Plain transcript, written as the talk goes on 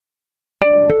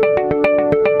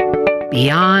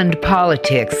Beyond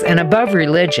politics and above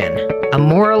religion, a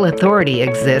moral authority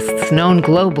exists known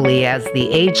globally as the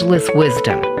ageless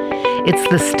wisdom. It's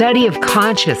the study of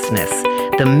consciousness,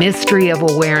 the mystery of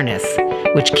awareness,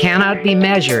 which cannot be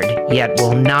measured, yet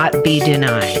will not be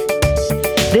denied.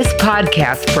 This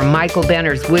podcast from Michael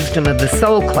Benner's Wisdom of the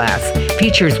Soul class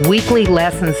features weekly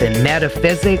lessons in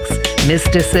metaphysics,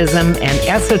 mysticism, and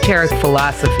esoteric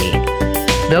philosophy.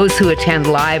 Those who attend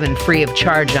live and free of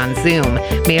charge on Zoom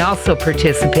may also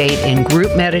participate in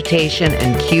group meditation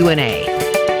and Q&A.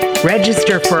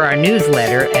 Register for our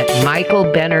newsletter at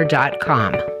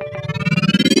michaelbenner.com.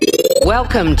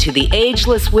 Welcome to the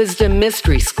Ageless Wisdom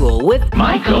Mystery School with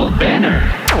Michael Benner.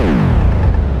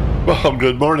 Well,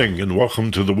 good morning and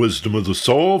welcome to the Wisdom of the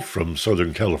Soul from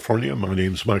Southern California. My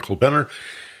name's Michael Benner,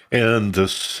 and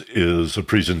this is a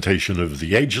presentation of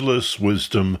the Ageless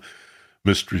Wisdom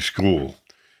Mystery School.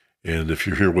 And if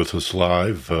you're here with us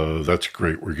live, that's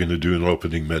great. We're going to do an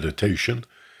opening meditation.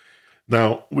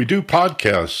 Now, we do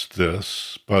podcast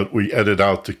this, but we edit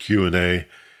out the Q&A,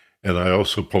 and I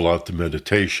also pull out the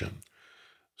meditation.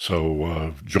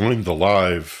 So join the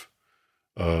live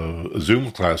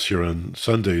Zoom class here on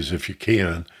Sundays if you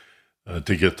can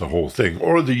to get the whole thing.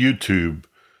 Or the YouTube,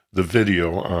 the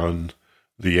video on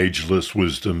the Ageless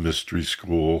Wisdom Mystery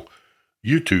School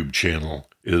YouTube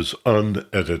channel is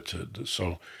unedited.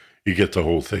 So you get the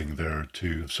whole thing there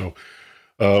too. So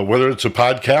whether it's a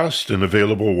podcast and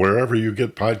available wherever you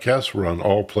get podcasts, we're on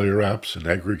all player apps and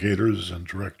aggregators and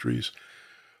directories,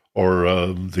 or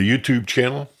the YouTube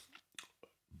channel.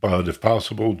 But if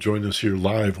possible, join us here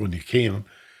live when you can.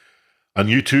 On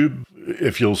YouTube,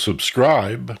 if you'll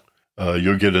subscribe,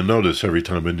 you'll get a notice every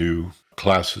time a new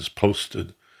class is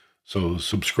posted. So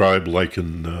subscribe, like,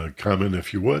 and comment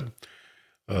if you would.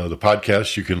 The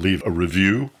podcast, you can leave a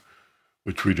review,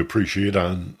 which we'd appreciate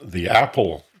on the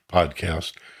Apple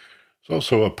podcast. There's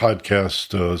also a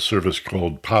podcast service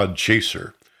called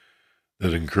Podchaser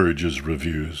that encourages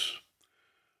reviews.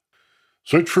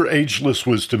 Search for Ageless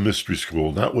Wisdom Mystery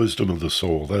School, not Wisdom of the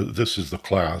Soul. This is the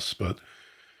class, but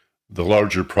the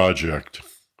larger project,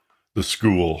 the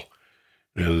school,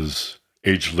 is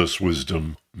Ageless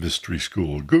Wisdom Mystery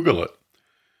School. Google it.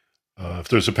 If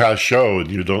there's a past show and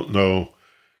you don't know,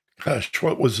 gosh,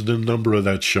 what was the number of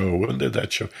that show? When did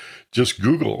that show? Just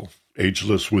Google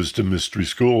Ageless Wisdom Mystery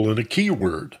School and a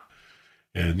keyword,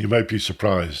 and you might be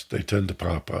surprised. They tend to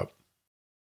pop up.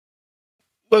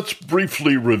 Let's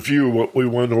briefly review what we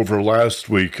went over last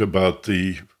week about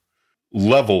the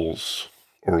levels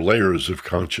or layers of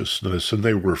consciousness, and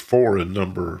they were 4 in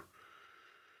number.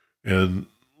 And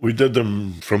we did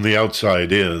them from the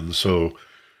outside in, so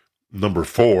number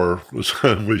 4 was,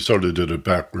 we sort of did it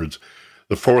backwards.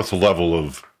 The 4th level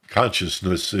of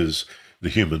consciousness is the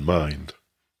human mind.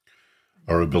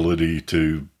 Our ability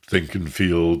to think and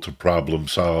feel, to problem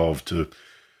solve, to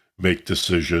make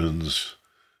decisions,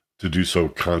 to do so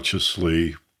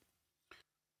consciously.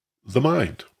 The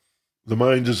mind. The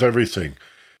mind is everything.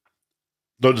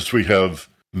 Notice we have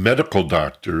medical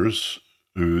doctors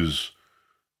whose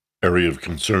area of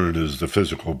concern is the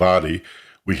physical body.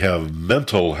 We have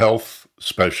mental health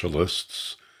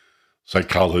specialists,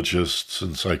 psychologists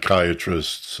and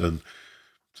psychiatrists, and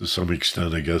to some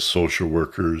extent, I guess, social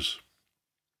workers.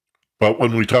 But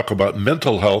when we talk about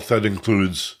mental health, that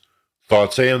includes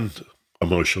thoughts and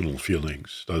emotional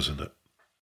feelings, doesn't it?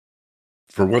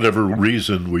 For whatever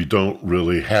reason, we don't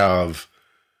really have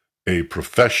a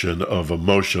profession of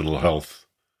emotional health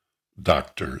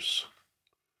doctors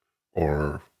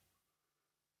or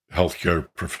healthcare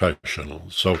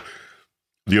professionals. So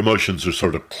the emotions are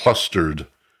sort of clustered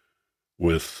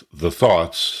with the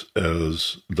thoughts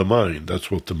as the mind.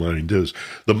 That's what the mind is.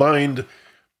 The mind,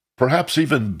 perhaps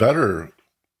even better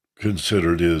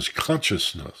considered, is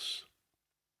consciousness.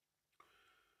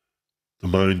 The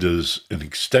mind is an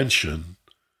extension,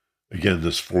 again,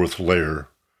 this 4th layer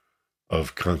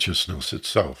of consciousness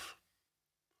itself.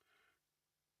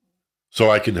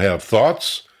 So I can have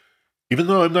thoughts, even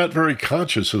though I'm not very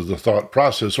conscious of the thought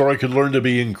process, or I can learn to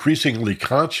be increasingly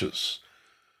conscious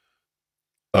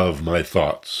of my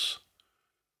thoughts,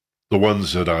 the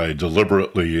ones that I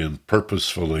deliberately and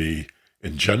purposefully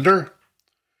engender,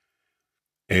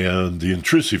 and the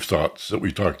intrusive thoughts that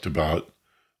we talked about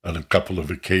on a couple of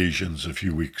occasions a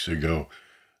few weeks ago,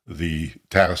 the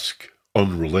task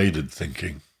unrelated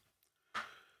thinking,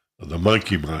 the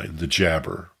monkey mind, the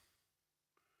jabber,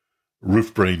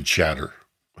 roof brain chatter.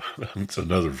 That's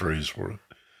another phrase for it.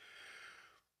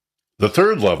 The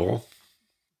 3rd level,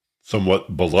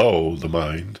 somewhat below the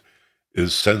mind,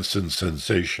 is sense and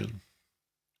sensation.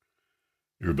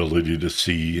 Your ability to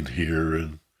see and hear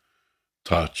and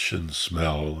touch and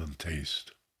smell and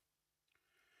taste.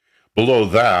 Below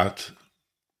that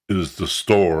is the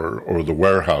store or the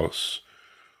warehouse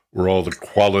where all the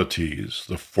qualities,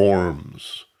 the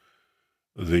forms,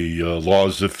 the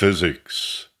laws of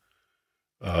physics,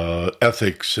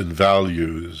 ethics and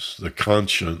values, the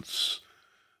conscience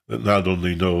that not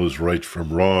only knows right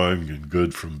from wrong and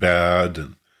good from bad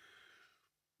and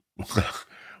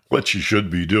what you should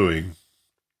be doing,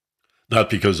 not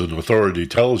because an authority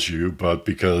tells you, but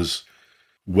because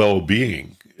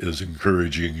well-being is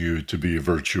encouraging you to be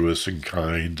virtuous and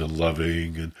kind and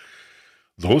loving. And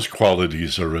those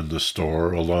qualities are in the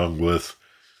store, along with,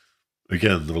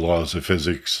 again, the laws of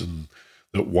physics and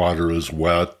that water is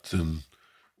wet and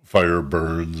fire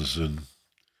burns, and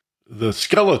the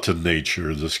skeleton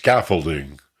nature, the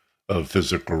scaffolding of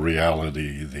physical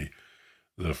reality,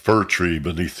 the fir tree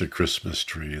beneath the Christmas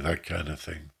tree, that kind of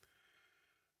thing.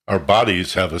 Our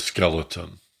bodies have a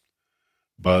skeleton,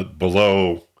 but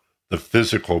below the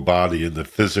physical body and the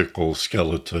physical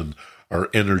skeleton are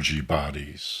energy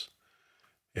bodies.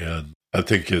 And I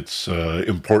think it's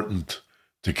important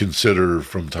to consider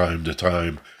from time to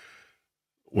time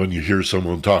when you hear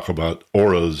someone talk about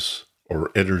auras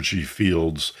or energy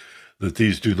fields, that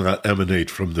these do not emanate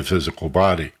from the physical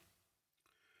body,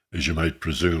 as you might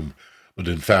presume, but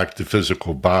in fact the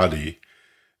physical body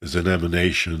is an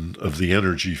emanation of the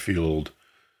energy field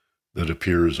that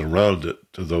appears around it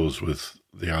to those with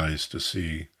the eyes to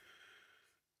see.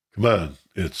 Come on,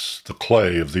 it's the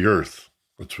clay of the earth.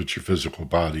 That's what your physical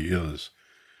body is.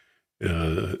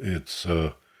 It's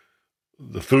the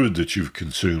food that you've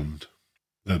consumed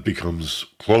that becomes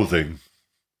clothing,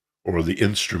 or the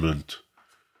instrument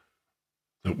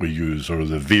that we use, or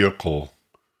the vehicle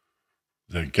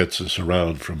that gets us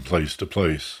around from place to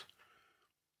place.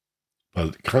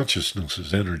 But consciousness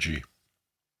is energy,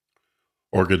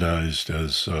 organized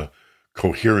as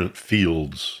coherent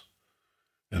fields,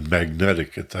 and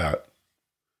magnetic at that,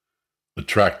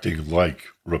 attracting like,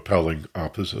 repelling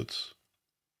opposites.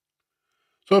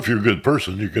 So if you're a good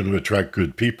person, you're going to attract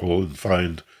good people and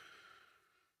find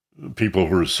people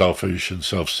who are selfish and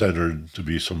self-centered to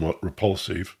be somewhat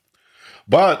repulsive.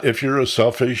 But if you're a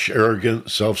selfish, arrogant,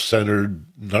 self-centered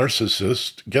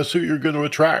narcissist, guess who you're going to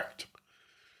attract?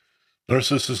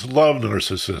 Narcissists love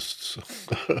narcissists.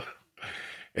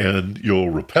 And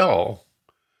you'll repel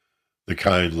the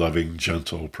kind, loving,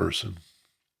 gentle person.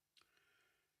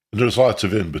 And there's lots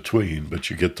of in between, but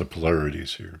you get the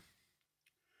polarities here.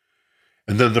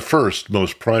 And then the first,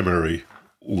 most primary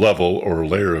level or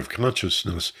layer of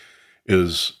consciousness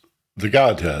is the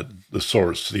Godhead, the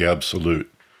source, the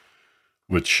absolute,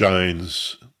 which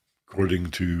shines,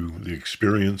 according to the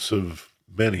experience of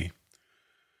many,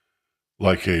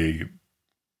 like a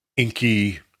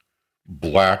inky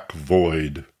black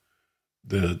void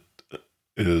that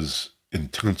is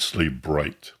intensely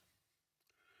bright,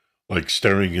 like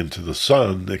staring into the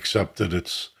sun, except that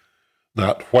it's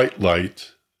not white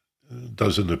light,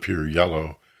 doesn't appear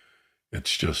yellow.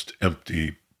 It's just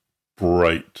empty,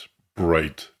 bright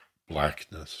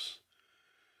blackness,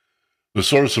 the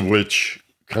source of which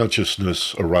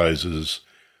consciousness arises,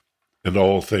 and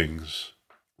all things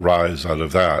rise out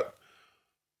of that,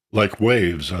 like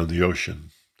waves on the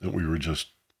ocean that we were just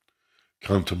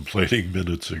contemplating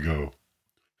minutes ago.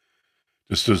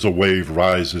 Just as a wave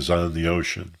rises on the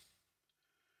ocean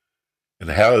and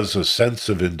has a sense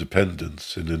of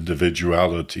independence and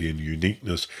individuality and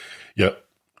uniqueness, yet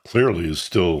clearly is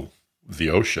still the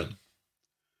ocean,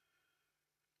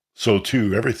 so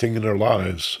too everything in our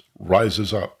lives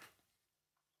rises up,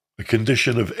 a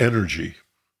condition of energy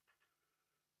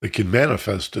that can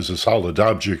manifest as a solid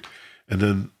object, and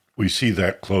then we see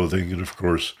that clothing, and of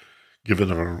course,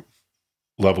 given our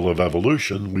level of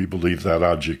evolution, we believe that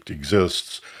object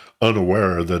exists,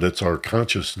 unaware that it's our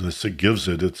consciousness that gives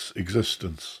it its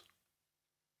existence.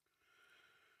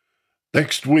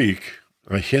 Next week,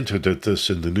 I hinted at this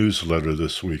in the newsletter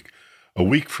this week. A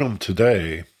week from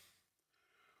today,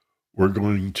 we're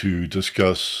going to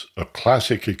discuss a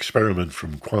classic experiment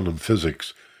from quantum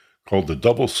physics called the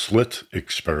double slit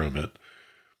experiment,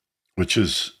 which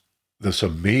is this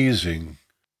amazing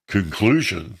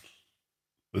conclusion,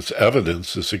 this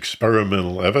evidence, this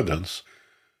experimental evidence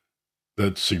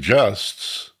that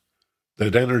suggests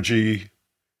that energy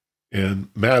and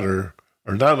matter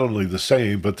are not only the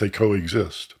same, but they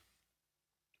coexist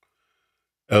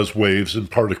as waves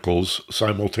and particles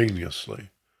simultaneously.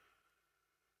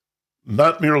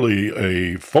 Not merely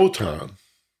a photon,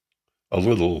 a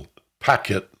little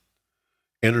packet,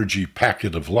 energy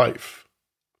packet of life,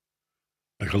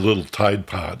 like a little Tide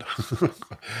Pod.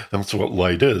 That's what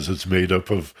light is. It's made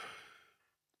up of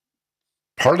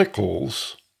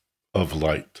particles of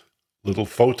light, little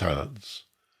photons,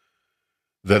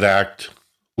 that act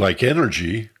like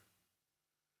energy,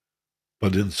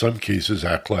 but in some cases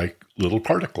act like little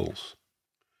particles.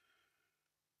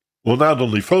 Well, not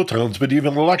only photons, but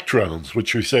even electrons,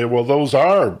 which we say, well, those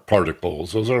are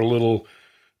particles. Those are little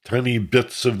tiny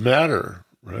bits of matter,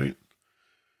 right?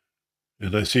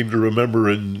 And I seem to remember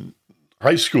in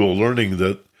high school learning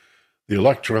that the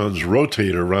electrons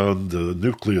rotate around the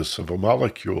nucleus of a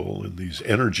molecule in these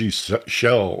energy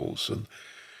shells, and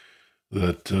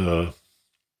that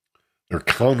they're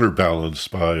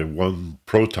counterbalanced by one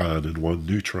proton and one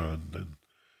neutron. And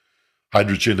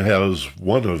hydrogen has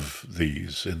one of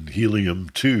these, and helium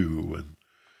too, and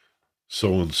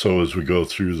so as we go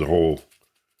through the whole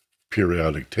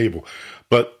periodic table.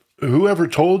 But whoever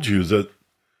told you that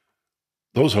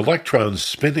those electrons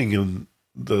spinning in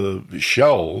the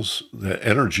shells, the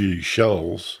energy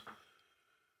shells,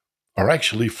 are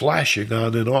actually flashing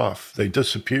on and off? They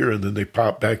disappear and then they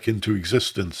pop back into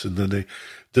existence and then they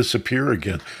disappear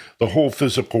again. The whole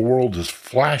physical world is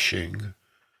flashing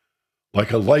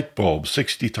like a light bulb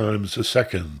 60 times a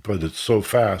second, but it's so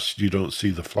fast you don't see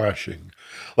the flashing.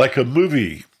 Like a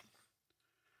movie,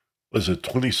 was it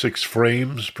 26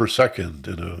 frames per second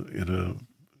in a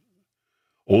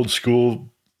old school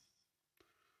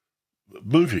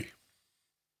movie?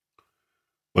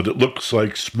 But it looks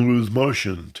like smooth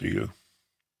motion to you.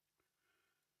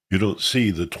 You don't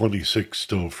see the 26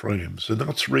 still frames, and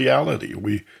that's reality.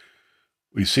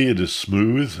 We see it as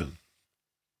smooth and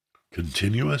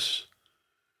continuous.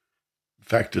 In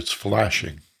fact, it's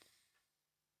flashing.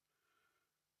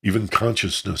 Even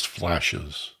consciousness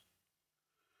flashes.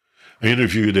 I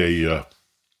interviewed a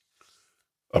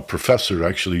professor,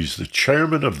 actually, he's the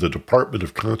chairman of the Department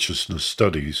of Consciousness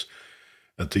Studies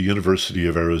at the University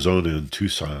of Arizona in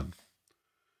Tucson.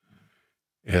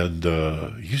 And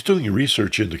he's doing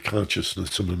research into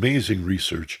consciousness, some amazing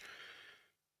research.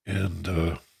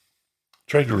 And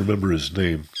trying to remember his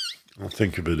name. I'll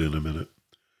think of it in a minute.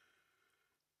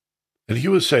 And he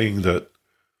was saying that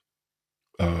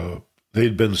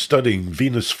they'd been studying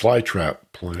Venus flytrap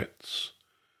plants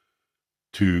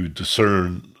to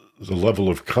discern the level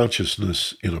of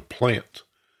consciousness in a plant,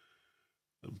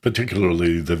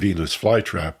 particularly the Venus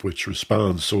flytrap, which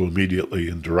responds so immediately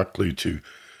and directly to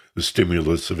the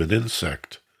stimulus of an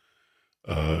insect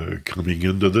coming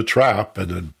into the trap,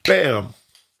 and then bam,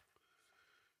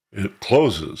 it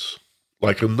closes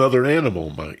like another animal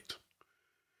might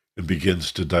and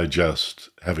begins to digest,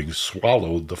 having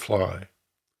swallowed the fly.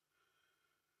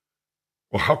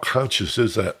 Well, how conscious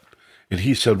is that? And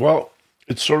he said, well,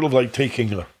 it's sort of like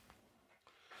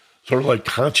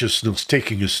consciousness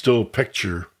taking a still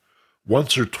picture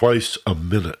once or twice a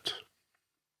minute.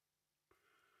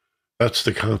 That's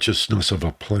the consciousness of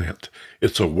a plant.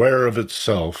 It's aware of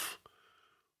itself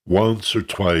once or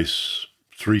twice,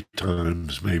 3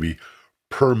 times maybe,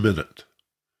 per minute.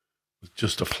 With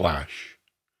just a flash.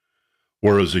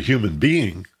 Whereas a human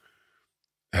being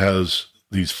has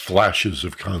these flashes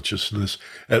of consciousness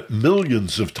at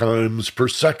millions of times per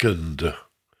second.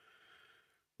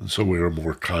 And so we are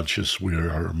more conscious, we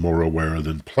are more aware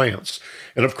than plants.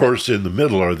 And of course, in the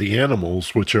middle are the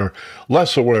animals, which are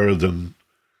less aware than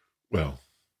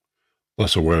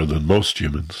most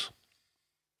humans.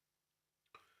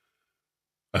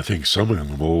 I think some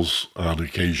animals, on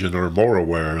occasion, are more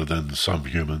aware than some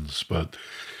humans, but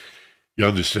you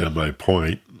understand my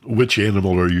point. Which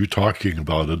animal are you talking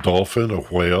about? A dolphin, a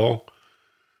whale,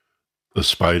 a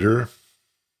spider,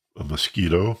 a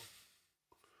mosquito,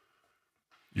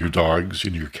 your dogs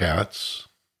and your cats?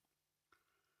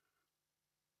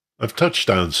 I've touched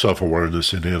on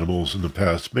self-awareness in animals in the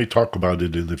past, may talk about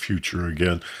it in the future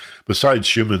again.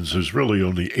 Besides humans, there's really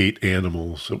only 8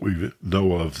 animals that we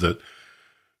know of that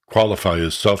qualify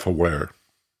as self-aware.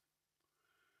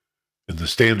 And the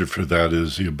standard for that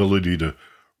is the ability to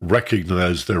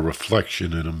recognize their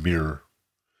reflection in a mirror.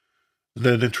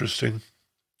 Isn't that interesting?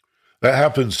 That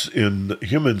happens in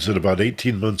humans at about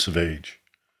 18 months of age.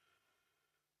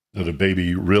 That a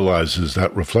baby realizes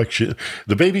that reflection.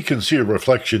 The baby can see a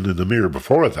reflection in the mirror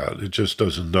before that. It just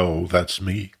doesn't know that's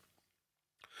me.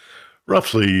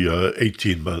 Roughly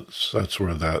 18 months, that's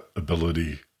where that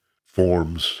ability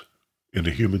forms in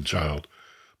a human child.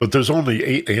 But there's only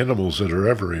 8 animals that are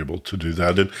ever able to do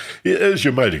that. And as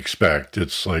you might expect,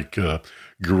 it's like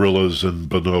gorillas and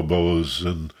bonobos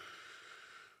and,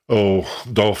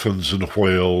 dolphins and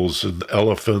whales and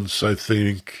elephants, I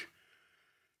think.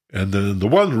 And then the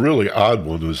one really odd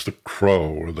one is the crow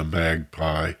or the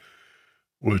magpie,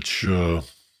 which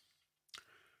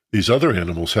these other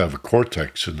animals have a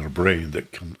cortex in their brain,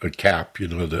 a cap,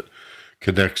 that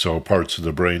connects all parts of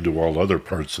the brain to all other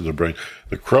parts of the brain.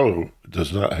 The crow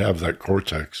does not have that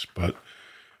cortex, but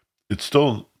it's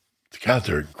still, God,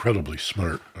 they're incredibly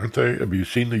smart, aren't they? Have you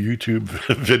seen the YouTube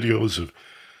videos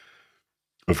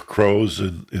of crows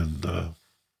in the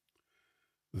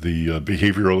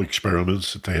behavioral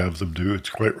experiments that they have them do? It's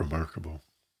quite remarkable.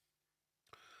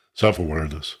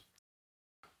 Self-awareness.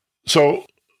 So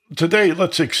today,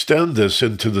 let's extend this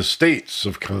into the states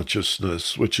of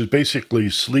consciousness, which is basically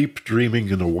sleep,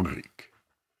 dreaming, and awake.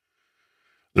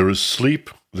 There is sleep,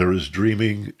 there is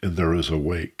dreaming, and there is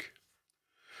awake.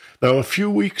 Now, a few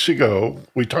weeks ago,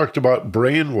 we talked about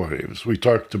brain waves. We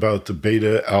talked about the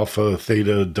beta, alpha,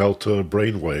 theta, delta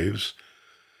brain waves.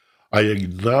 I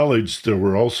acknowledged there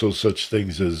were also such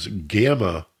things as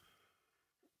gamma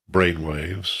brain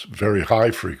waves, very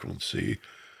high frequency,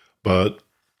 but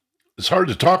it's hard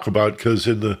to talk about because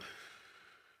in the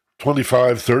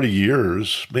 25, 30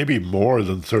 years, maybe more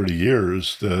than 30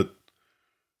 years, that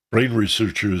brain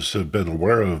researchers have been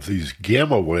aware of these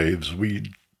gamma waves,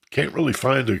 we can't really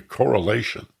find a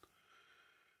correlation.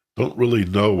 Don't really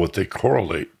know what they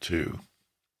correlate to.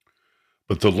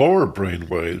 But the lower brain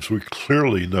waves, we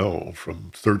clearly know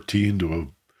from 13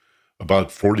 to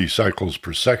about 40 cycles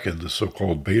per second, the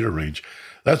so-called beta range,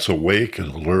 that's awake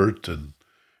and alert and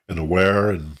aware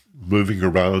and moving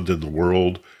around in the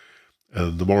world.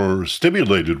 And the more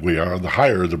stimulated we are, the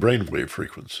higher the brainwave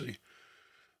frequency.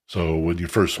 So when you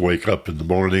first wake up in the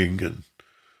morning and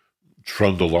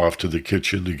trundle off to the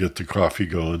kitchen to get the coffee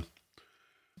going,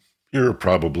 you're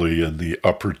probably in the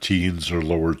upper teens or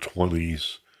lower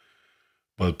 20s.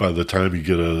 But by the time you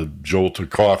get a jolt of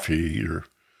coffee, you're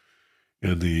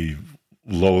in the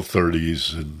low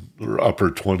 30s or upper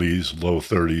 20s, low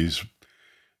 30s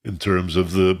in terms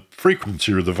of the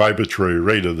frequency or the vibratory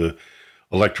rate of the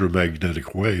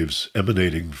electromagnetic waves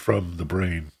emanating from the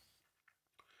brain.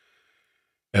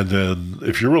 And then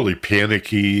if you're really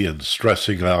panicky and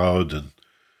stressing out and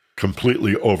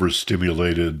completely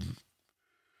overstimulated,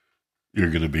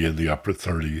 you're going to be in the upper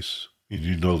 30s, and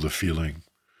you know the feeling.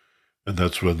 And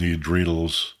that's when the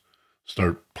adrenals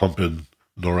start pumping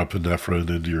norepinephrine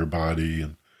into your body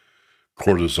and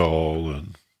cortisol,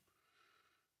 and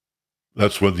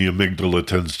that's when the amygdala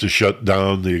tends to shut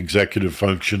down the executive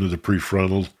function of the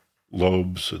prefrontal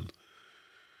lobes, and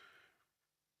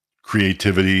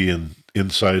creativity and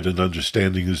insight and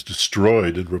understanding is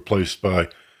destroyed and replaced by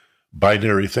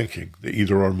binary thinking, the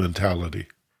either-or mentality.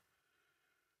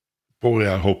 Boy,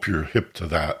 I hope you're hip to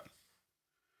that.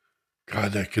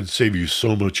 God, that can save you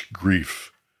so much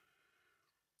grief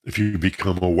if you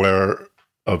become aware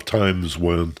of times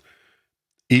when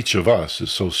each of us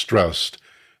is so stressed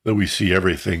that we see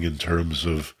everything in terms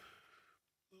of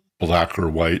black or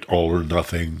white, all or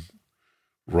nothing,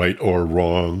 right or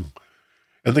wrong,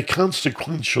 and the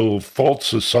consequential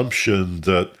false assumption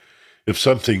that if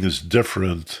something is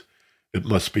different, it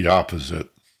must be opposite.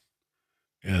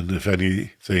 And if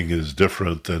anything is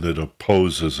different, then it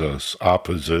opposes us.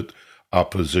 Opposite,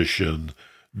 opposition,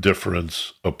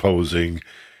 difference, opposing,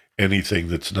 anything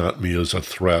that's not me is a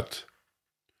threat.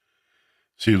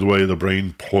 See the way the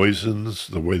brain poisons,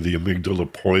 the way the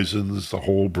amygdala poisons the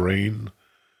whole brain?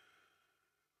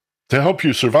 To help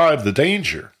you survive the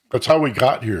danger. That's how we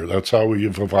got here. That's how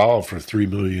we've evolved for 3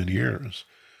 million years.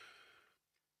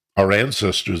 Our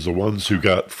ancestors, the ones who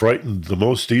got frightened the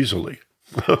most easily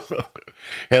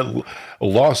and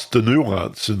lost the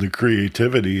nuance and the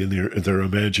creativity in their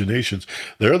imaginations,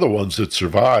 they're the ones that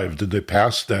survived, and they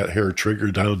passed that hair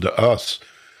trigger down to us.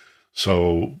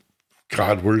 So,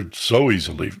 God, we're so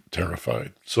easily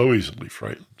terrified, so easily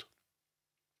frightened.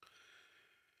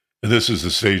 And this is the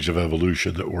stage of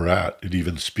evolution that we're at. It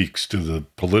even speaks to the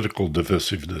political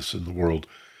divisiveness in the world.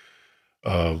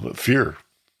 Fear,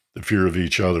 the fear of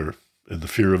each other, and the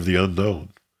fear of the unknown.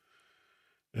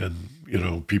 And,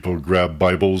 people grab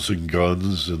Bibles and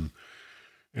guns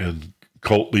and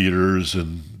cult leaders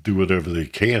and do whatever they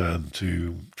can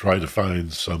to try to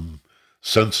find some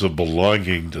sense of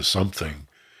belonging to something,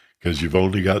 because you've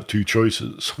only got two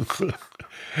choices.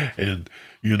 And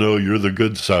you're the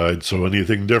good side, so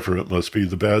anything different must be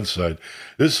the bad side.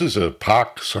 This is a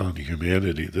pox on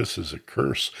humanity. This is a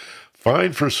curse.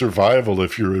 Fine for survival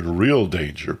if you're in real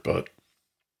danger, but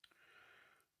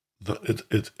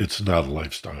it's not a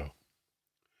lifestyle.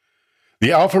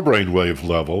 The alpha brainwave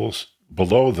levels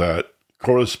below that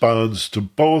corresponds to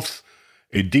both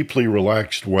a deeply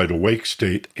relaxed wide awake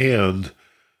state and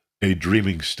a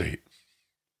dreaming state.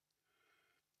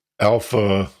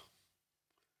 Alpha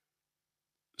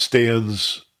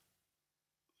stands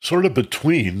sort of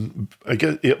between,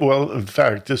 in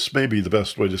fact, this may be the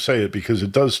best way to say it, because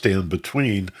it does stand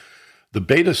between the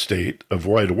beta state of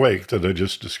wide awake that I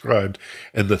just described,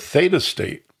 and the theta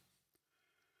state.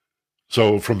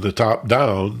 So from the top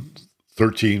down,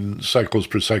 13 cycles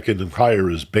per second and higher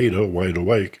is beta, wide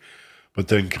awake. But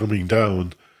then coming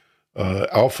down,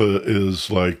 alpha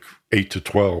is like 8 to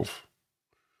 12,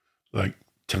 like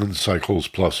 10 cycles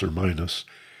plus or minus.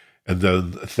 And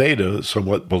then theta,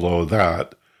 somewhat below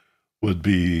that, would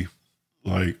be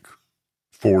like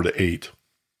 4 to 8,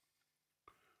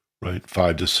 right?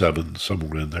 5 to 7,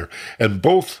 somewhere in there. And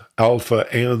both alpha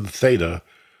and theta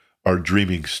are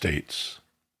dreaming states.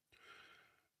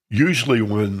 Usually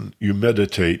when you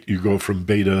meditate, you go from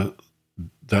beta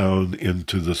down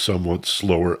into the somewhat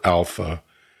slower alpha.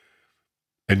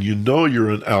 And you know you're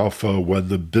in alpha when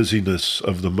the busyness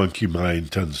of the monkey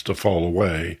mind tends to fall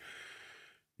away.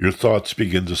 Your thoughts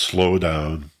begin to slow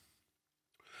down.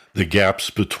 The gaps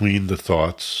between the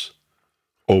thoughts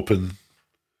open,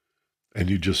 and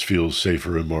you just feel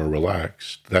safer and more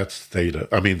relaxed. That's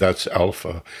that's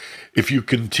alpha. If you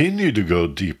continue to go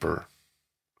deeper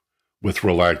with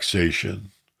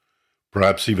relaxation,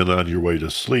 perhaps even on your way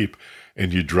to sleep,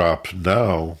 and you drop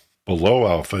now below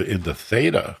alpha into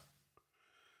theta,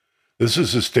 this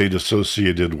is a state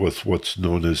associated with what's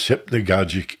known as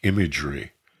hypnagogic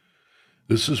imagery.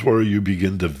 This is where you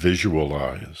begin to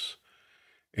visualize.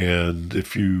 And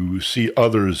if you see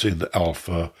others in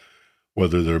alpha,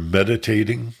 whether they're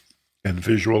meditating and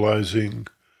visualizing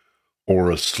or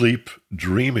asleep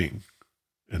dreaming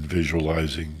and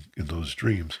visualizing in those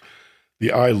dreams,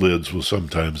 the eyelids will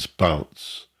sometimes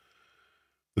bounce.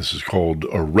 This is called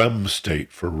a REM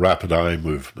state, for rapid eye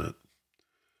movement.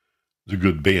 It's a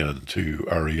good band too,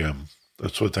 REM.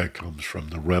 That's what that comes from,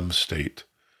 the REM state.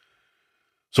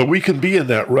 So we can be in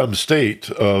that REM state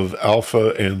of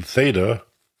alpha and theta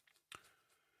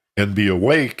and be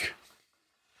awake,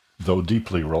 though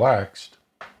deeply relaxed.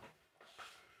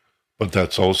 But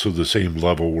that's also the same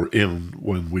level we're in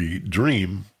when we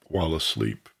dream while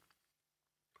asleep.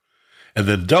 And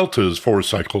then delta is 4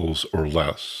 cycles or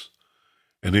less.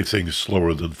 Anything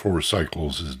slower than 4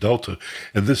 cycles is delta.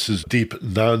 And this is deep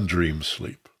non-dream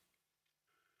sleep.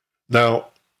 Now,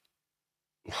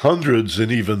 hundreds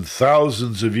and even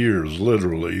thousands of years,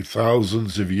 literally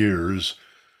thousands of years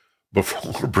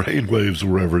before brainwaves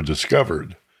were ever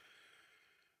discovered,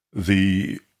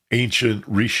 the ancient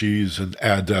rishis and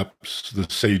adepts, the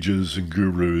sages and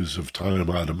gurus of time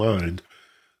out of mind,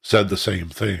 said the same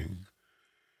thing.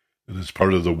 And it's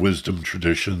part of the wisdom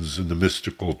traditions and the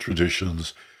mystical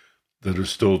traditions that are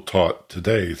still taught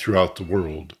today throughout the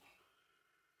world,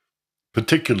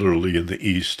 particularly in the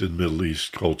East and Middle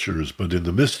East cultures, but in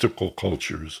the mystical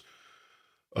cultures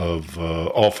of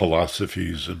all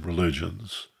philosophies and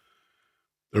religions.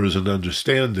 There is an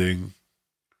understanding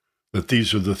that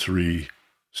these are the 3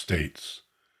 states: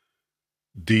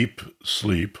 deep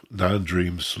sleep,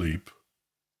 non-dream sleep,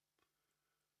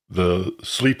 the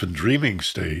sleep and dreaming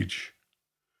stage,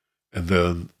 and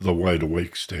then the wide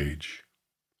awake stage.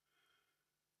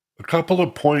 A couple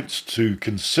of points to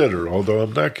consider, although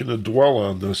I'm not going to dwell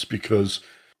on this because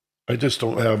I just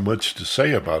don't have much to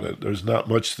say about it. There's not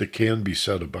much that can be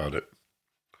said about it,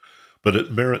 but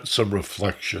it merits some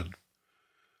reflection.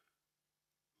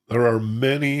 There are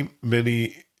many,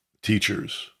 many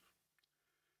teachers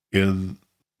in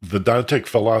Vedantic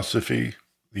philosophy,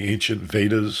 the ancient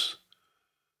Vedas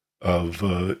of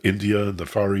India and the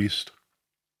Far East,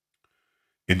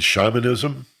 in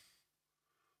shamanism,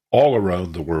 all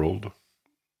around the world,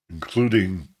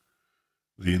 including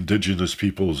the indigenous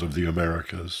peoples of the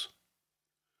Americas,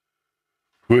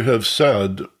 who have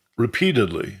said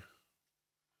repeatedly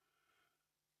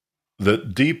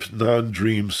that deep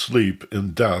non-dream sleep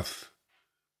in death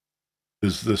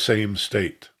is the same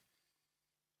state.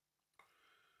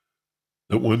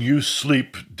 That when you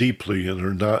sleep deeply and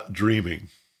are not dreaming,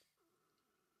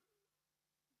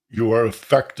 you are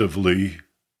effectively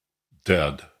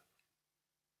dead.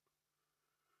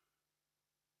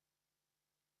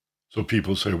 So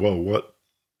people say, well,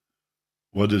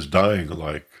 what is dying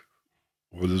like?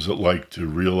 What is it like to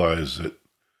realize that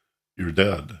you're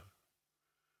dead?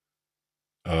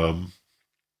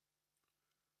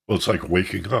 Well, it's like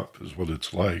waking up is what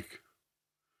it's like.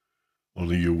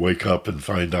 Only you wake up and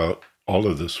find out all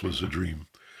of this was a dream.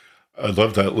 I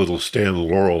love that little Stan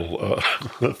Laurel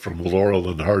from Laurel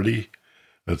and Hardy.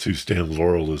 That's who Stan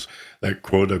Laurel is. That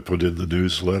quote I put in the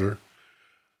newsletter.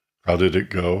 How did it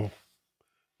go?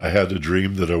 I had a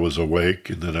dream that I was awake,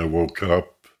 and then I woke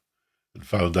up and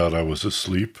found out I was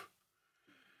asleep.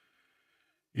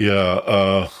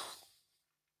 Yeah,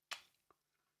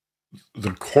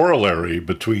 the corollary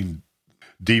between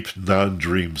deep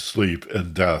non-dream sleep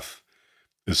and death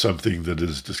is something that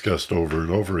is discussed over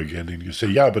and over again. And you say,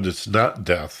 yeah, but it's not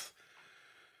death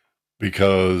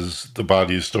because the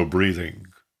body is still breathing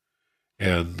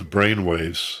and the brain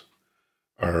waves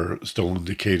are still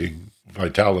indicating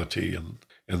vitality and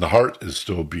the heart is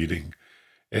still beating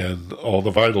and all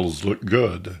the vitals look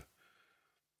good.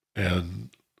 And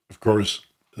of course,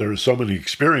 there are so many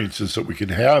experiences that we can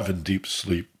have in deep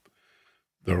sleep.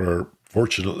 There are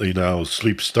fortunately now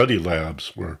sleep study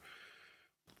labs where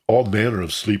all manner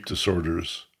of sleep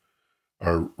disorders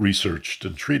are researched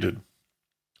and treated.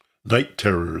 Night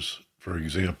terrors, for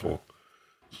example.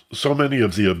 So many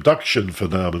of the abduction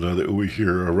phenomena that we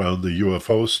hear around the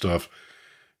UFO stuff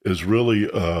is really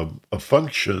a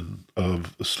function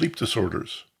of sleep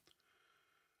disorders.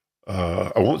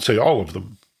 I won't say all of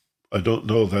them. I don't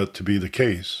know that to be the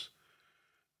case.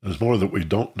 There's more that we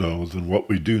don't know than what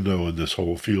we do know in this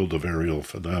whole field of aerial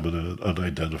phenomena,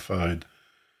 unidentified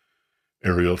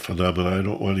aerial phenomena. I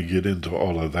don't want to get into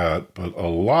all of that, but a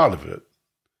lot of it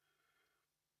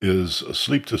is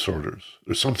sleep disorders.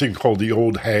 There's something called the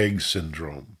old hag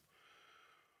syndrome,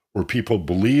 where people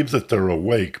believe that they're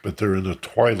awake, but they're in a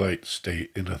twilight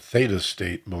state, in a theta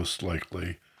state most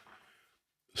likely,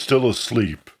 still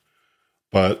asleep,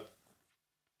 but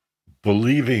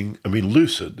believing,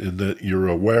 lucid, in that you're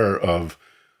aware of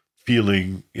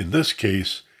feeling, in this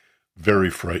case,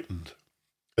 very frightened.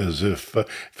 As if, in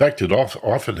fact, it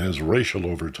often has racial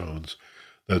overtones,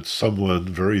 that someone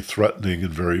very threatening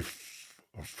and very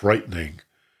frightening,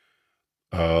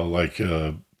 like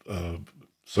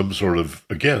some sort of,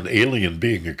 again, alien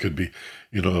being. It could be,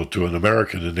 to an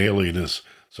American, an alien is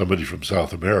somebody from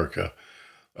South America,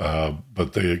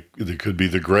 but they could be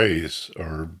the Greys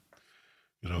or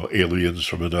aliens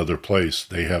from another place.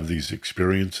 They have these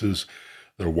experiences.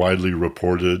 They're widely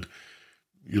reported.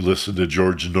 You listen to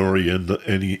George Norrie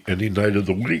any night of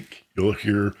the week, you'll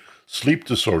hear sleep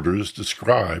disorders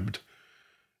described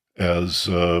as,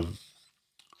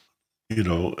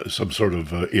 some sort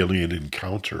of alien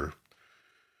encounter.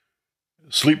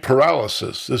 Sleep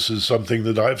paralysis. This is something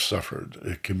that I've suffered.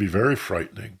 It can be very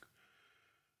frightening,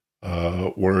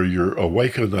 where you're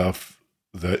awake enough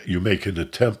that you make an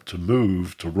attempt to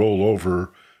move, to roll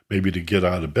over, maybe to get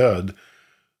out of bed.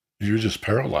 You're just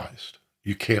paralyzed.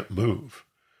 You can't move.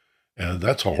 And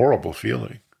that's a horrible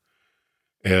feeling.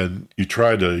 And you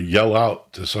try to yell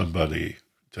out to somebody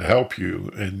to help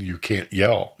you, and you can't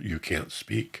yell. You can't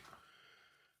speak.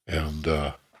 And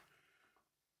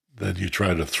then you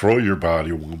try to throw your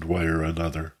body one way or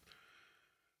another.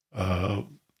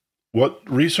 What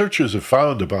researchers have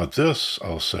found about this,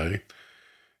 I'll say,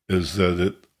 is that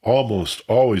it almost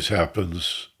always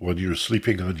happens when you're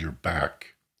sleeping on your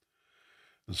back.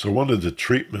 And so one of the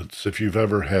treatments, if you've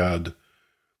ever had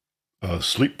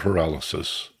sleep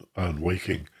paralysis on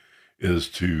waking, is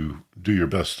to do your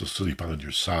best to sleep on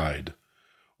your side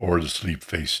or to sleep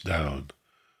face down.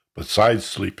 But side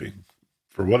sleeping,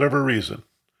 for whatever reason,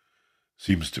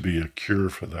 seems to be a cure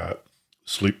for that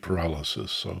sleep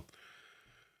paralysis. So,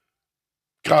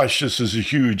 gosh, this is a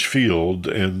huge field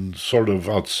and sort of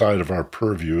outside of our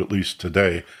purview, at least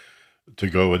today, to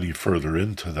go any further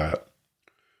into that.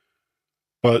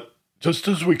 But just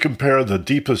as we compare the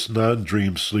deepest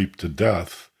non-dream sleep to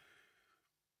death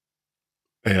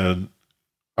and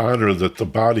honor that the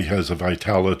body has a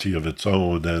vitality of its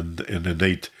own and an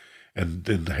innate and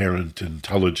inherent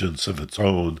intelligence of its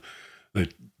own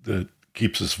that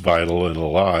keeps us vital and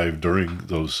alive during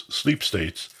those sleep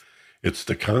states, it's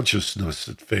the consciousness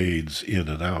that fades in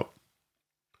and out.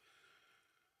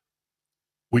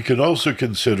 We can also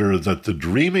consider that the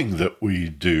dreaming that we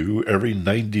do every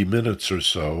 90 minutes or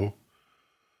so,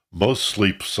 most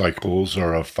sleep cycles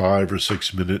are a 5 or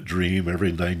 6 minute dream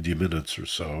every 90 minutes or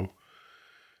so.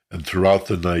 And throughout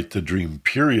the night, the dream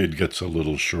period gets a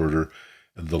little shorter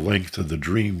and the length of the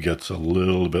dream gets a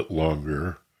little bit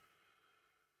longer,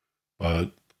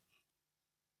 but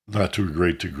not to a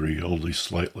great degree, only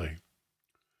slightly.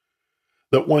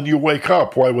 That when you wake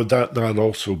up, why would that not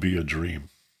also be a dream?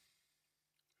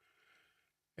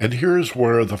 And here's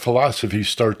where the philosophies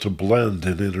start to blend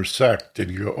and intersect, and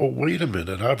you go, oh, wait a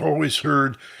minute, I've always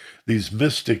heard these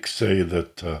mystics say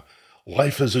that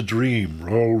life is a dream.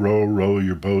 Row, row, row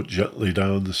your boat gently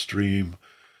down the stream.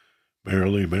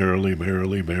 Merrily, merrily,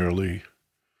 merrily, merrily.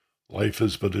 Life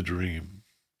is but a dream.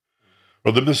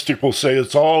 Or the mystic will say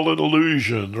it's all an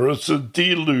illusion, or it's a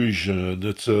delusion.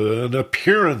 It's an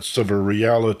appearance of a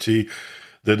reality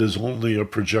that is only a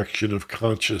projection of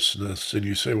consciousness. And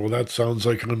you say, well, that sounds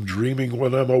like I'm dreaming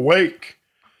when I'm awake.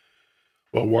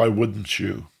 Well, why wouldn't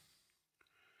you?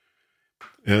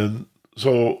 And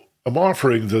so I'm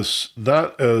offering this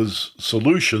not as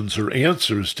solutions or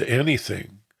answers to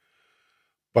anything,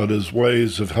 but as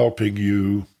ways of helping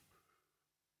you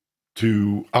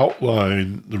to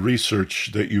outline the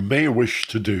research that you may wish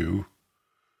to do.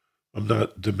 I'm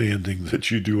not demanding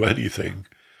that you do anything,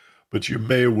 but you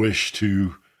may wish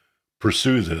to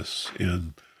pursue this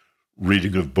in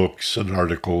reading of books and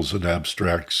articles and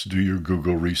abstracts, do your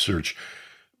Google research.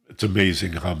 It's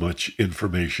amazing how much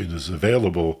information is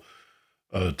available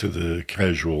to the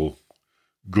casual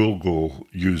Google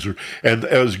user. And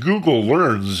as Google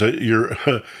learns that you're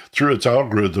through its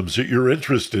algorithms that you're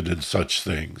interested in such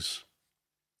things,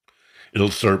 it'll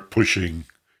start pushing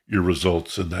your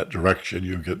results in that direction.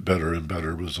 You'll get better and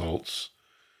better results.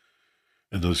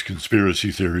 And those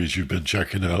conspiracy theories you've been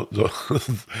checking out,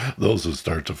 those will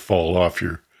start to fall off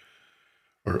your,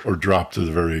 or drop to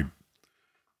the very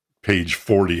page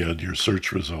 40 on your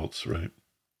search results, right?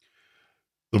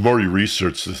 The more you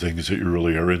research the things that you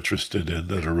really are interested in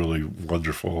that are really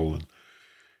wonderful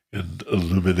and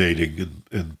illuminating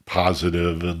and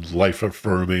positive and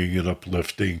life-affirming and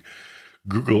uplifting,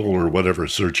 Google or whatever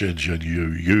search engine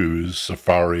you use,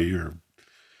 Safari or,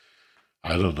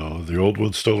 I don't know, the old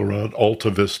one's still around, Alta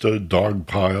Vista,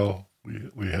 Dogpile,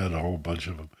 we had a whole bunch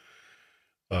of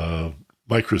them.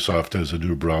 Microsoft has a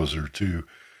new browser too.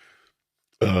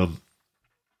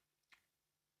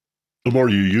 The more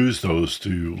you use those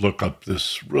to look up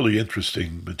this really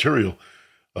interesting material,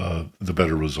 the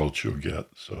better results you'll get.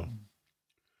 So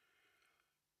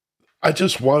I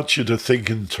just want you to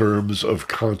think in terms of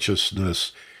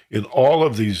consciousness in all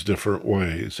of these different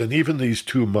ways. And even these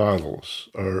two models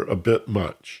are a bit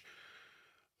much.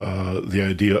 The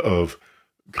idea of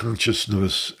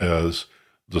consciousness as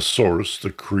the source,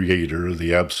 the creator,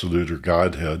 the absolute or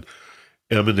Godhead,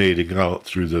 emanating out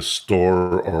through this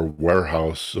store or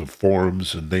warehouse of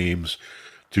forms and names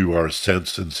to our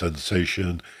sense and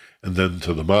sensation, and then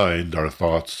to the mind, our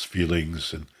thoughts,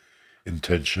 feelings, and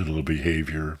intentional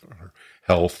behavior, our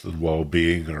health and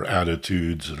well-being, our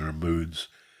attitudes and our moods.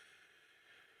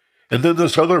 And then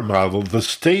this other model, the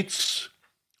states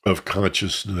of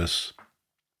consciousness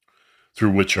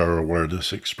through which our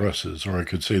awareness expresses, or I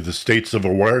could say the states of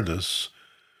awareness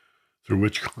through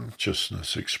which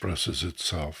consciousness expresses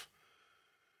itself.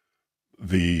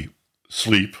 The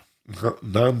sleep,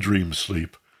 non-dream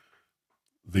sleep,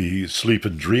 the sleep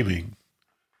and dreaming,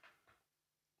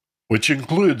 which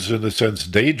includes, in a sense,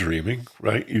 daydreaming,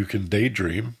 right? You can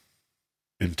daydream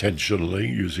intentionally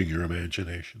using your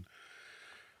imagination,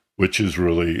 which is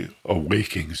really a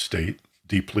waking state,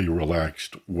 deeply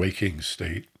relaxed waking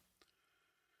state.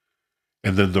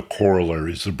 And then the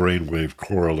corollaries, the brainwave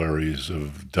corollaries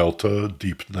of delta,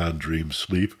 deep non-dream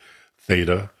sleep,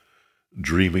 theta,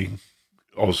 dreaming,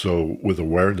 also with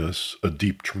awareness, a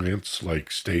deep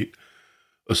trance-like state,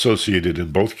 associated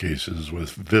in both cases with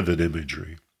vivid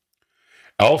imagery.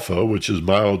 Alpha, which is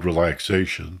mild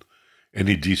relaxation,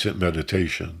 any decent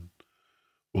meditation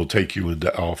will take you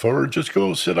into alpha, or just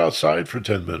go sit outside for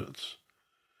 10 minutes.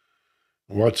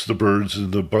 Watch the birds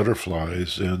and the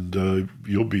butterflies, and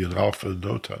you'll be in alpha in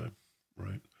no time,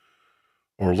 right?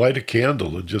 Or light a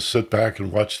candle and just sit back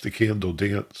and watch the candle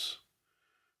dance.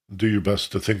 Do your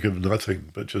best to think of nothing,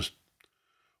 but just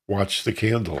watch the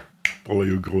candle. Boy,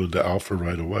 you'll go into alpha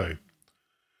right away.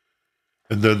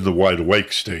 And then the wide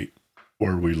awake state,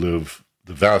 where we live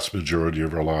the vast majority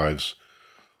of our lives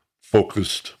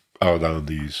focused out on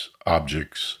these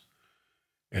objects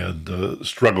and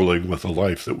struggling with a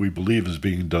life that we believe is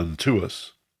being done to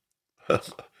us.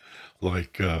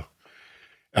 Like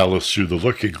Alice through the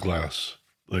looking glass.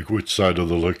 Like, which side of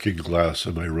the looking glass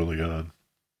am I really on?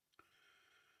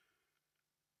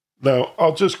 Now,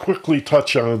 I'll just quickly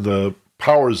touch on the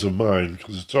powers of mind,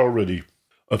 because it's already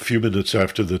a few minutes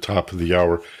after the top of the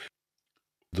hour.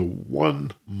 The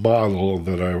one model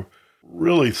that I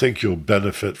really think you'll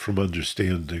benefit from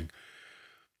understanding: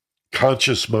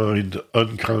 conscious mind,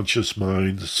 unconscious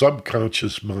mind,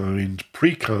 subconscious mind,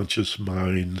 preconscious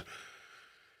mind.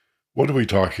 What are we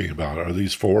talking about? Are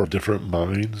these 4 different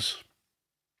minds?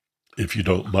 If you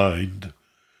don't mind.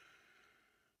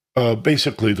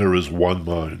 Basically, there is one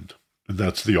mind, and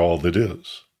that's the all that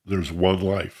is. There's one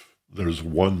life. There's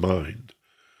one mind.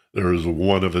 There is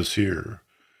one of us here.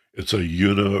 It's a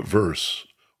universe,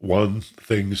 one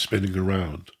thing spinning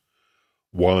around,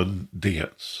 one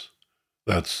dance.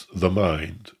 That's the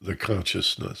mind, the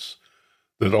consciousness,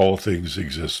 that all things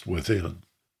exist within.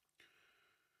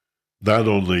 Not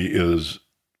only is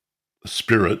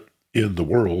spirit in the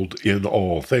world, in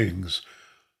all things,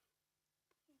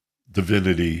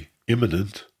 divinity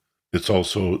immanent, it's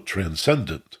also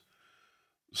transcendent.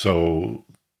 So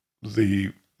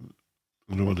the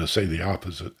I don't want to say the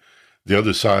opposite. The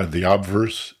other side, the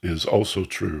obverse, is also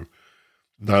true.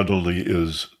 Not only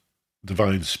is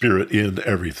divine spirit in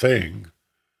everything,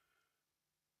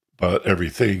 but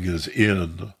everything is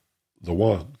in the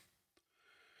one.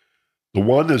 The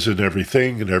one is in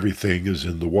everything, and everything is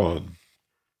in the one.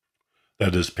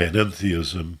 That is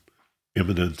panentheism,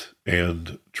 immanent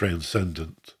and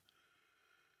transcendent.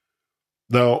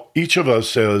 Now, each of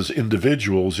us as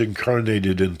individuals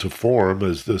incarnated into form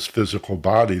as this physical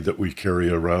body that we carry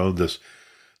around, this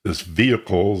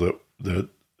vehicle,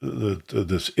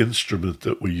 this instrument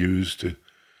that we use to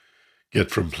get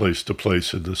from place to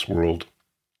place in this world.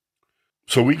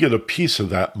 So we get a piece of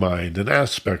that mind, an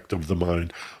aspect of the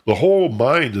mind. The whole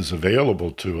mind is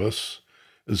available to us,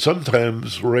 and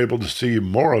sometimes we're able to see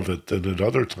more of it than at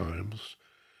other times.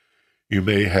 You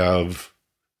may have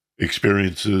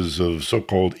experiences of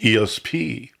so-called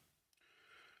ESP,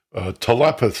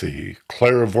 telepathy,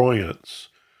 clairvoyance,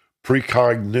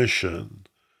 precognition.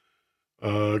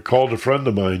 Called a friend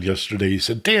of mine yesterday. He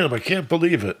said, "Damn, I can't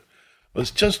believe it. I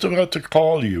was just about to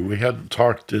call you. We hadn't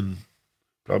talked in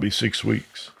probably 6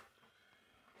 weeks."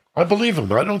 I believe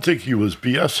him. I don't think he was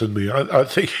BSing me.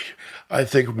 I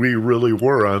think we really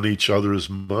were on each other's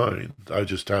mind. I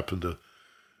just happened to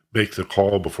make the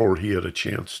call before he had a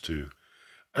chance to.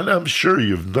 And I'm sure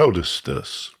you've noticed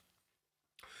this.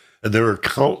 And there are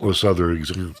countless other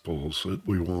examples that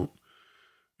we won't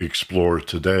explore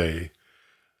today.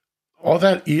 All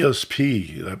that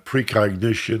ESP, that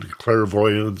precognition,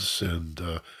 clairvoyance,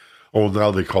 and,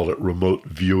 now they call it remote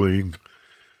viewing,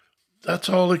 that's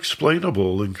all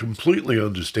explainable and completely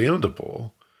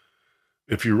understandable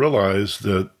if you realize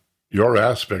that your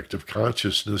aspect of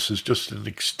consciousness is just an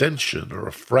extension or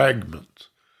a fragment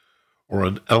or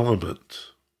an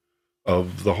element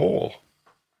of the whole.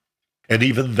 And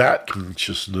even that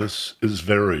consciousness is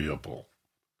variable.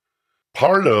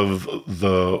 Part of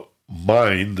the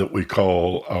mind that we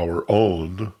call our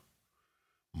own,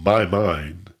 my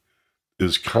mind,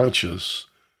 is conscious.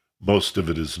 Most of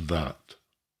it is not.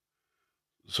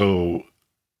 So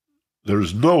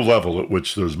there's no level at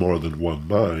which there's more than one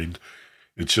mind.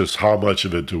 It's just how much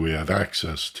of it do we have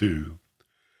access to?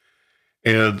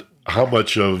 And how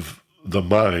much of the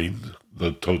mind,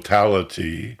 the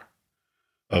totality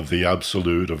of the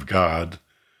absolute of God,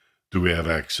 do we have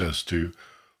access to?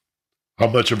 How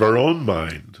much of our own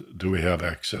mind do we have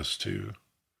access to?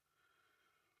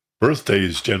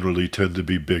 Birthdays generally tend to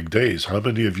be big days. How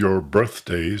many of your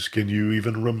birthdays can you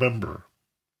even remember?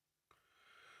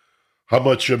 How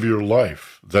much of your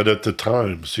life that at the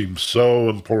time seemed so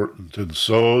important and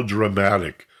so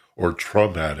dramatic or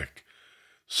traumatic,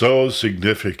 so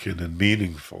significant and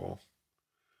meaningful,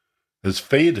 has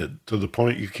faded to the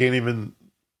point you can't even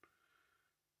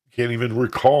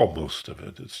recall most of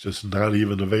it. It's just not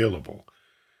even available.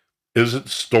 Is it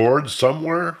stored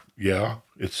somewhere? Yeah,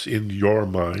 it's in your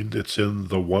mind. It's in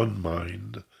the one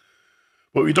mind.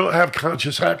 But we don't have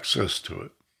conscious access to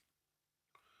it.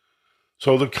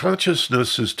 So the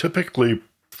consciousness is typically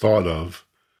thought of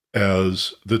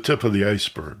as the tip of the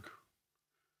iceberg.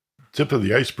 The tip of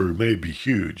the iceberg may be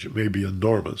huge. It may be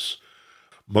enormous.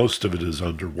 Most of it is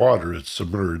underwater. It's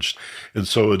submerged. And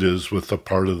so it is with the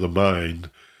part of the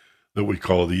mind that we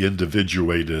call the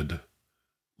individuated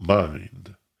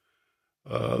mind,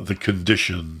 the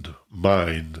conditioned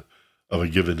mind of a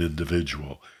given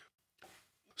individual.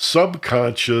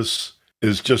 Subconscious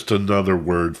is just another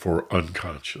word for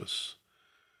unconscious.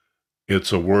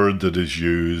 It's a word that is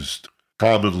used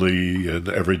commonly in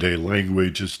everyday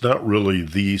language. It's not really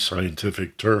the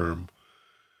scientific term.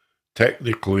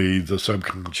 Technically, the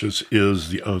subconscious is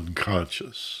the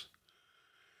unconscious.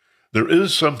 There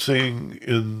is something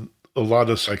in a lot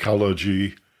of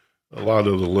psychology, a lot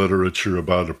of the literature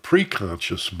about a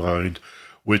preconscious mind,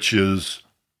 which is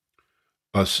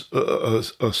a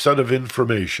set of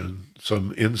information,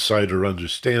 some insight or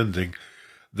understanding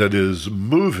that is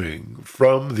moving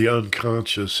from the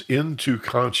unconscious into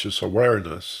conscious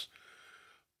awareness,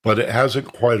 but it hasn't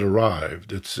quite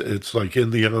arrived. It's like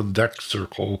in the on-deck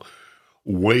circle,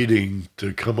 waiting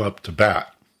to come up to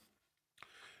bat.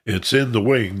 It's in the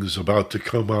wings, about to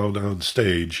come out on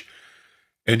stage,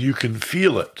 and you can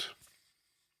feel it.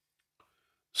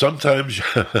 Sometimes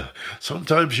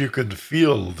you can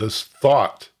feel this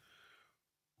thought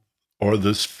or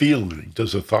this feeling.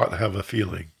 Does a thought have a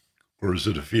feeling? Or is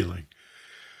it a feeling?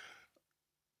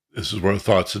 This is where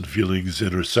thoughts and feelings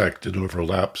intersect and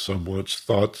overlap somewhat.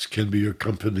 Thoughts can be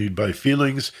accompanied by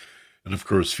feelings, and of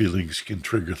course feelings can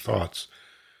trigger thoughts.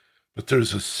 But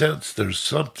there's a sense, there's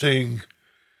something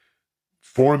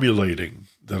formulating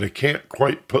that I can't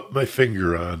quite put my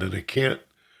finger on, and I can't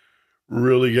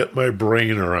really get my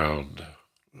brain around.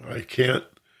 I can't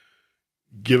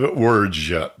give it words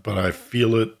yet, but I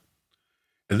feel it.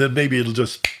 And then maybe it'll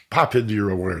just pop into your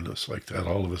awareness like that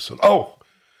all of a sudden. Oh,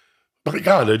 my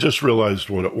God, I just realized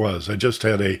what it was. I just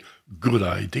had a good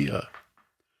idea.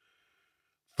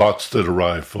 Thoughts that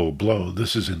arrive full blown.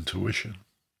 This is intuition.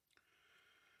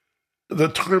 The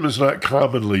term is not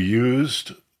commonly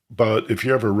used, but if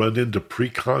you ever run into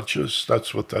preconscious,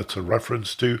 that's what that's a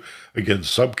reference to. Again,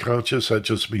 subconscious, that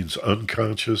just means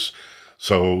unconscious.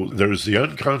 So there's the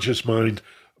unconscious mind,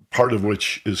 part of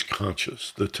which is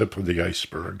conscious, the tip of the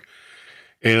iceberg.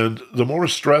 And the more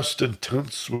stressed and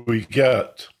tense we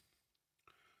get,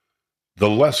 the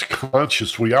less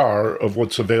conscious we are of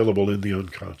what's available in the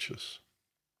unconscious.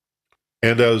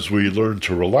 And as we learn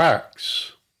to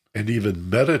relax and even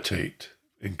meditate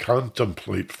and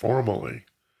contemplate formally,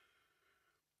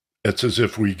 it's as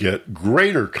if we get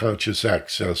greater conscious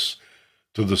access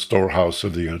to the storehouse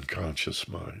of the unconscious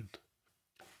mind.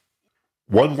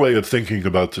 One way of thinking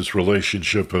about this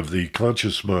relationship of the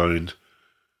conscious mind,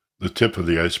 the tip of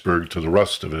the iceberg, to the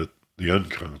rest of it, the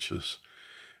unconscious,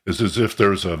 is as if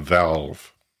there's a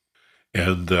valve,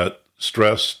 and that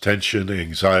stress, tension,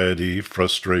 anxiety,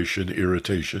 frustration,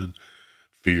 irritation,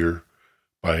 fear,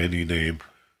 by any name,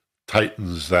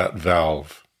 tightens that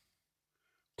valve,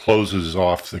 closes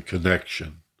off the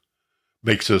connection,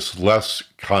 makes us less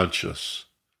conscious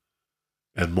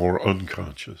and more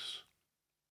unconscious.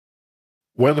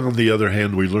 When, on the other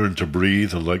hand, we learn to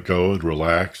breathe and let go and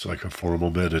relax, like a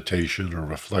formal meditation or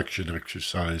reflection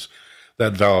exercise,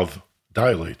 that valve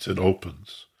dilates, it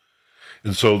opens.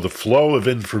 And so the flow of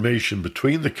information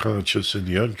between the conscious and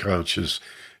the unconscious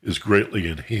is greatly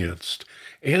enhanced.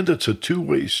 And it's a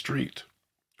two-way street.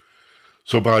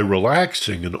 So by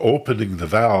relaxing and opening the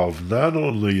valve, not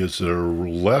only is there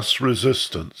less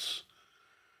resistance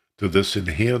to this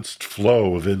enhanced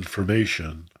flow of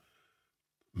information,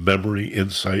 memory,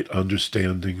 insight,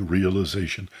 understanding,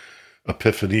 realization,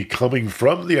 epiphany coming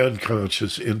from the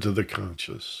unconscious into the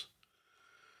conscious,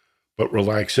 but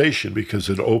relaxation, because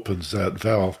it opens that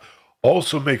valve,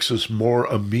 also makes us more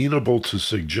amenable to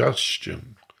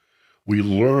suggestion. We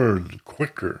learn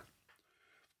quicker.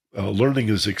 Learning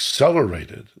is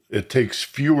accelerated. It takes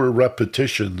fewer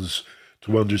repetitions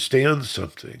to understand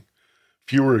something,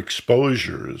 fewer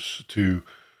exposures to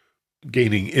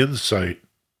gaining insight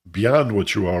beyond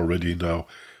what you already know,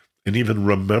 and even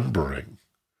remembering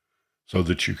so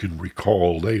that you can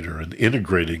recall later and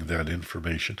integrating that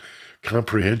information.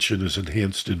 Comprehension is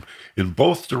enhanced in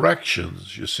both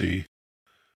directions, you see.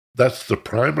 That's the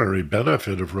primary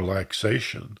benefit of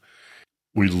relaxation.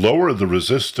 We lower the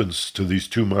resistance to these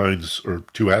two minds, or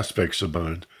two aspects of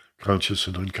mind, conscious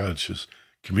and unconscious,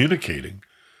 communicating.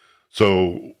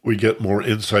 So we get more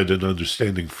insight and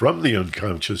understanding from the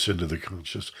unconscious into the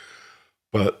conscious.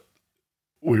 But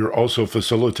we are also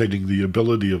facilitating the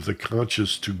ability of the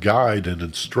conscious to guide and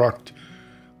instruct,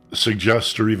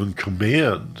 suggest, or even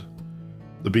command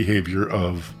the behavior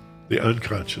of the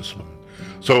unconscious mind.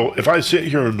 So if I sit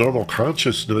here in normal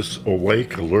consciousness,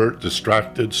 awake, alert,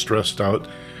 distracted, stressed out,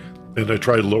 and I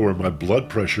try to lower my blood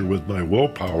pressure with my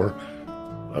willpower,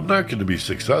 I'm not going to be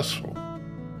successful.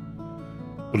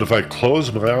 But if I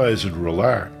close my eyes and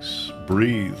relax,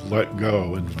 breathe, let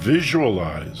go, and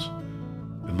visualize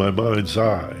in my mind's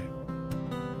eye,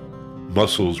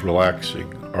 muscles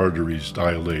relaxing, arteries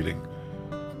dilating,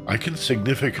 I can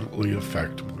significantly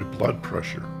affect my blood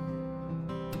pressure.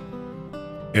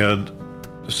 And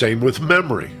the same with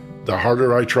memory. The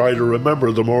harder I try to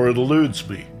remember, the more it eludes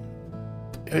me.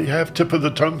 You have tip of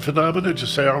the tongue phenomena,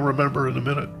 just say, I'll remember in a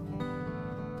minute.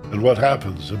 And what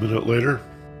happens a minute later?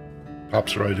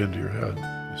 Pops right into your head,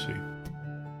 you see.